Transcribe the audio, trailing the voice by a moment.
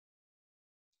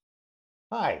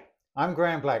Hi, I'm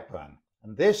Graham Blackburn,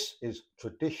 and this is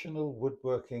Traditional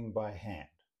Woodworking by Hand.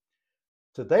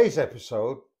 Today's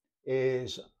episode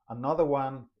is another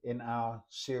one in our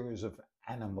series of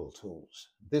animal tools.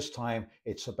 This time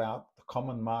it's about the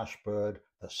common marsh bird,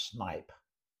 the snipe.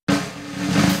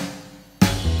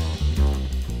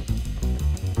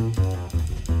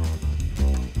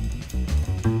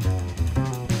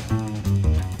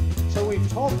 So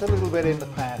we've talked a little bit in the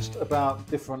past about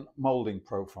different molding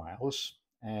profiles,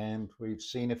 and we've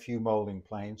seen a few molding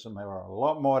planes, and there are a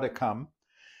lot more to come.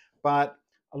 But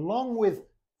along with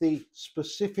the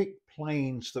specific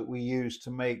planes that we use to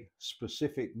make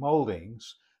specific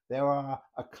moldings, there are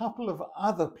a couple of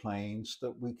other planes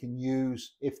that we can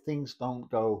use if things don't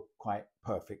go quite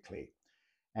perfectly.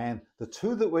 And the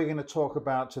two that we're going to talk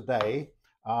about today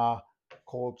are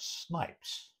called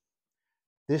snipes.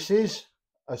 This is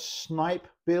a snipe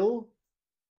bill,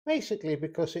 basically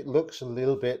because it looks a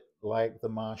little bit like the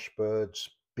marsh bird's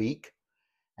beak.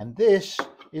 And this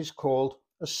is called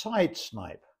a side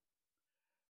snipe.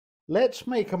 Let's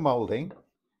make a molding,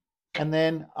 and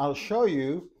then I'll show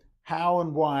you how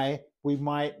and why we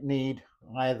might need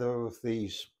either of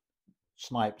these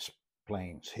snipes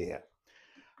planes here.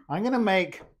 I'm going to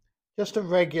make just a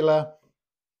regular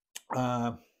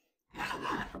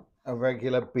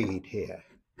bead here.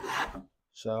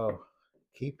 So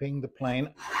keeping the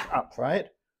plane upright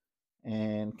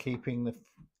and keeping the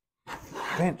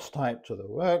fence tight to the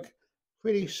work.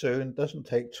 Pretty soon, doesn't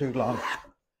take too long,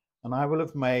 and I will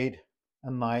have made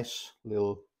a nice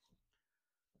little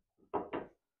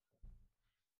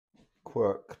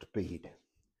quirked bead.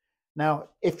 Now,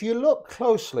 if you look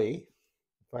closely,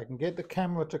 if I can get the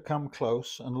camera to come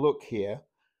close and look here,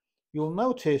 you'll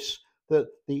notice that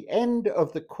the end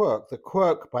of the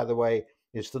quirk, by the way,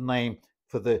 is the name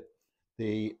for the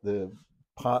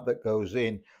part that goes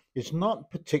in, is not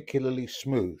particularly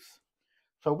smooth.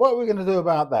 So what are we going to do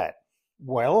about that?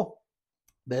 Well,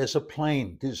 there's a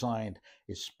plane designed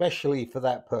especially for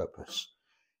that purpose.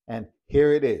 And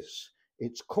here it is.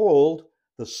 It's called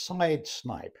the side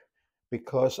snipe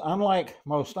because unlike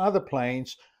most other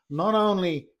planes, not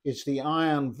only is the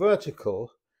iron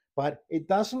vertical, but it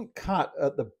doesn't cut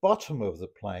at the bottom of the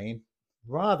plane,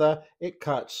 rather it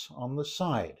cuts on the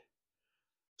side.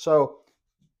 So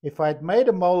if I'd made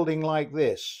a molding like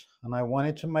this and I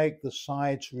wanted to make the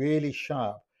sides really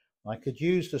sharp, I could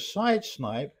use the side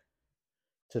snipe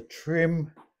to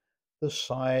trim the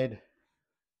side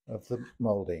of the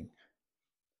molding.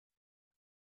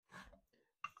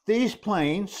 These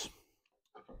planes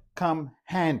come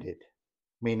handed,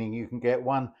 meaning you can get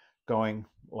one going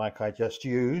like I just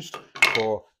used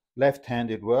for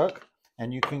left-handed work,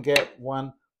 and you can get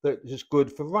one that is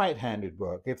good for right-handed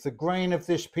work. If the grain of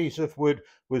this piece of wood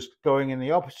was going in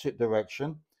the opposite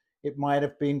direction, it might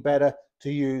have been better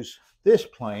to use this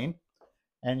plane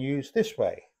and use this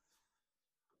way.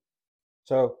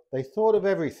 So they thought of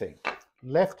everything,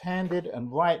 left-handed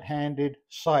and right-handed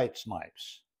side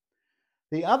snipes.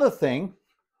 The other thing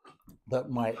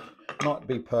that might not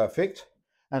be perfect,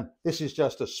 and this is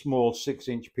just a small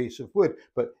 6-inch piece of wood,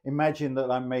 but imagine that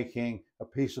I'm making a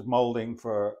piece of molding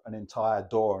for an entire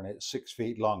door and it's 6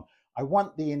 feet long. I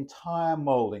want the entire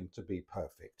molding to be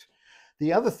perfect.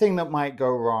 The other thing that might go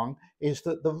wrong is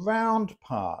that the round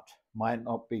part might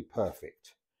not be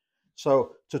perfect.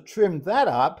 So to trim that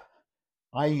up,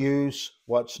 I use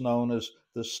what's known as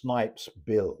the snipe's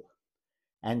bill.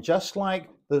 And just like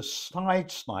the side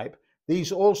snipe,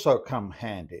 these also come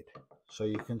handed. So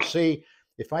you can see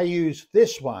if I use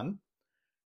this one,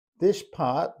 this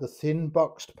part, the thin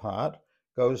boxed part,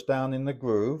 goes down in the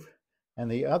groove, and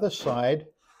the other side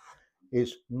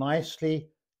is nicely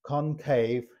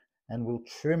concave and will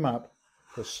trim up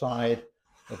the side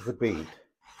of the bead.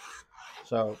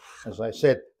 So, as I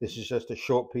said, this is just a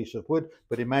short piece of wood,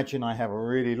 but imagine I have a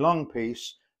really long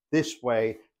piece. This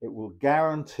way, it will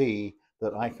guarantee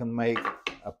that I can make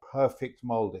a perfect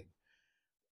molding.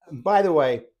 And by the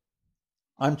way,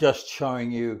 I'm just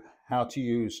showing you how to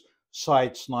use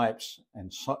side snipes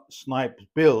and snipe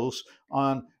bills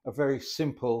on a very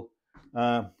simple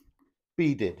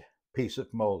beaded piece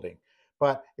of molding.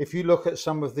 But if you look at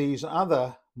some of these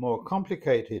other more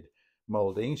complicated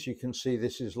moldings, you can see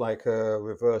this is like a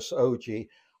reverse ogee.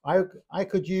 I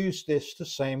could use this the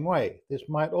same way. This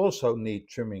might also need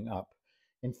trimming up.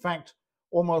 In fact,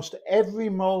 almost every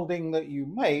molding that you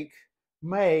make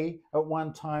may at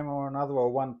one time or another, or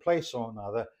one place or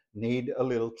another, need a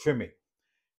little trimming.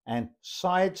 And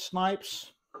side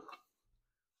snipes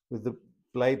with the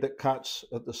blade that cuts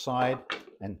at the side,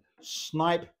 and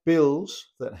snipe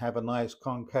bills that have a nice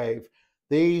concave,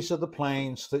 these are the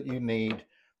planes that you need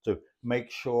to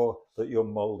make sure that your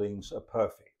moldings are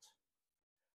perfect.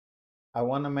 I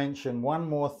want to mention one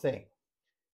more thing.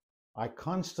 I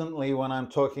constantly, when I'm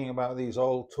talking about these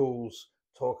old tools,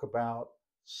 talk about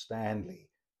Stanley,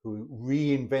 who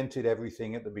reinvented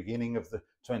everything at the beginning of the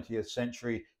 20th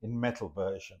century in metal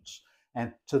versions.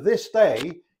 And to this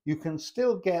day, you can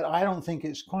still get, I don't think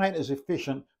it's quite as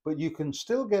efficient, but you can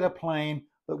still get a plane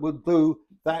that would do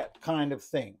that kind of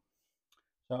thing.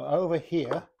 So over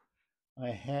here, I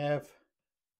have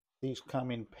these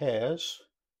come in pairs.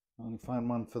 I'll only find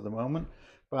one for the moment,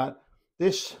 but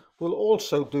this will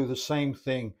also do the same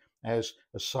thing as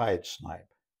a side snipe.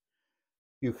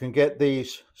 You can get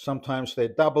these, sometimes they're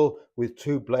double with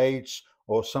two blades,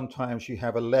 or sometimes you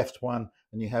have a left one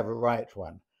and you have a right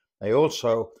one. They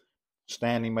also,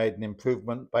 Stanley made an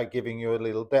improvement by giving you a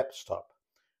little depth stop.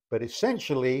 But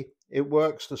essentially, it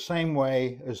works the same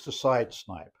way as the side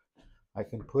snipe. I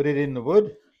can put it in the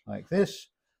wood like this,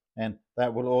 and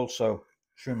that will also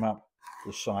trim up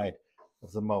the side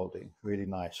of the molding really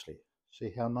nicely.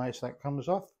 See how nice that comes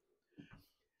off?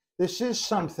 This is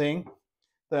something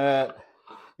that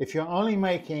if you're only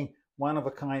making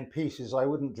one-of-a-kind pieces, I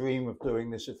wouldn't dream of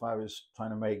doing this if I was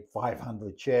trying to make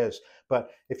 500 chairs.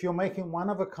 But if you're making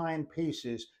one-of-a-kind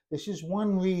pieces, this is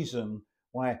one reason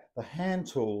why the hand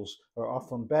tools are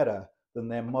often better than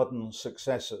their modern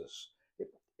successors.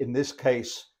 In this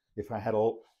case, if I had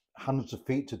hundreds of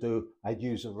feet to do, I'd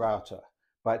use a router.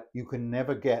 But you can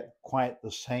never get quite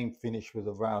the same finish with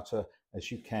a router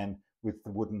as you can with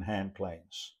the wooden hand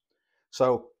planes.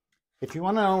 So if you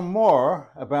want to know more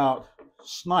about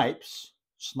snipes,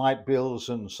 snipe bills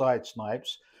and side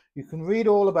snipes, you can read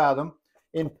all about them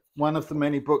in one of the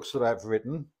many books that I've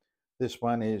written. This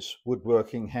one is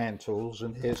Woodworking Hand Tools,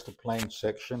 and here's the plane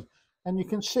section, and you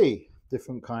can see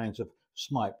different kinds of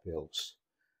snipe builds.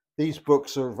 These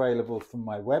books are available from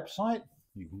my website.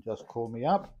 You can just call me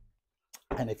up.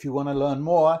 And if you want to learn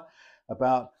more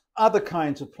about other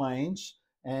kinds of planes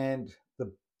and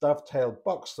the dovetail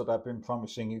box that I've been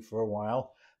promising you for a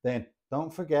while, then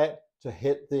don't forget to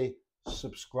hit the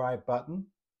subscribe button.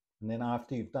 And then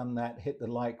after you've done that, hit the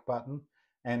like button.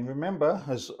 And remember,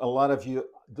 as a lot of you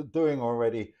are doing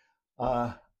already,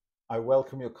 I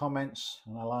welcome your comments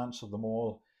and I'll answer them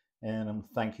all. And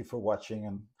thank you for watching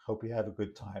and hope you have a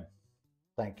good time.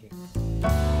 Thank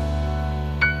you.